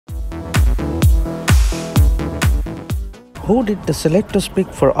Who did the selectors pick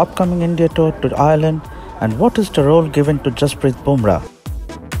for upcoming India tour to Ireland, and what is the role given to Jasprit Bumrah?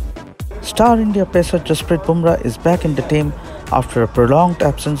 Star India pacer Jasprit Bumrah is back in the team after a prolonged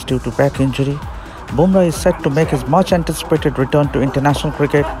absence due to back injury. Bumrah is set to make his much-anticipated return to international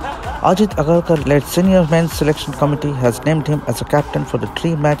cricket. Ajit Agarkar-led senior men's selection committee has named him as a captain for the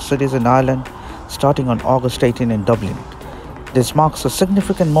 3-match series in Ireland starting on August 18 in Dublin. This marks a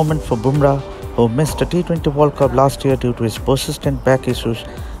significant moment for Bumrah, who missed the T20 World Cup last year due to his persistent back issues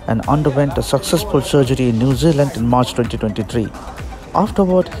and underwent a successful surgery in New Zealand in March 2023.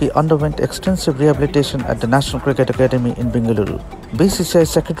 Afterward, he underwent extensive rehabilitation at the National Cricket Academy in Bengaluru. BCCI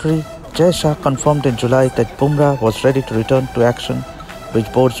Secretary Jasprit confirmed in July that Bumrah was ready to return to action,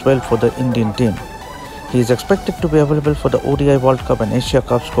 which bodes well for the Indian team. He is expected to be available for the ODI World Cup and Asia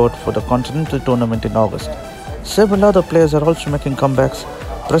Cup squad for the Continental Tournament in August. Several other players are also making comebacks.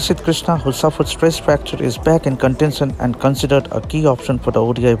 Prasidh Krishna, who suffered stress fracture, is back in contention and considered a key option for the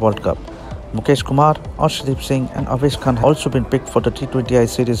ODI World Cup. Mukesh Kumar, Arshdeep Singh and Avesh Khan have also been picked for the T20I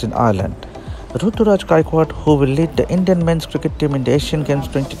series in Ireland. Ruturaj Gaikwad, who will lead the Indian men's cricket team in the Asian Games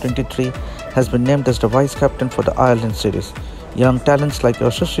 2023, has been named as the vice-captain for the Ireland series. Young talents like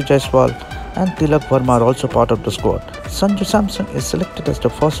Yashasvi Jaiswal and Tilak Verma are also part of the squad. Sanju Samson is selected as the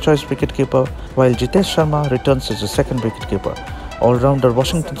first-choice wicketkeeper, while Jitesh Sharma returns as the second wicketkeeper. All-rounder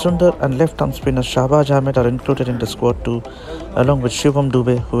Washington Sundar and left-arm spinner Shahbaz Ahmed are included in the squad too, along with Shivam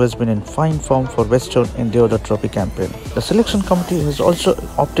Dube, who has been in fine form for Western in the other trophy campaign. The selection committee has also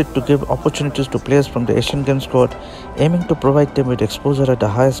opted to give opportunities to players from the Asian Games squad, aiming to provide them with exposure at the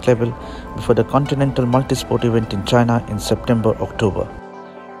highest level before the Continental Multisport event in China in September-October.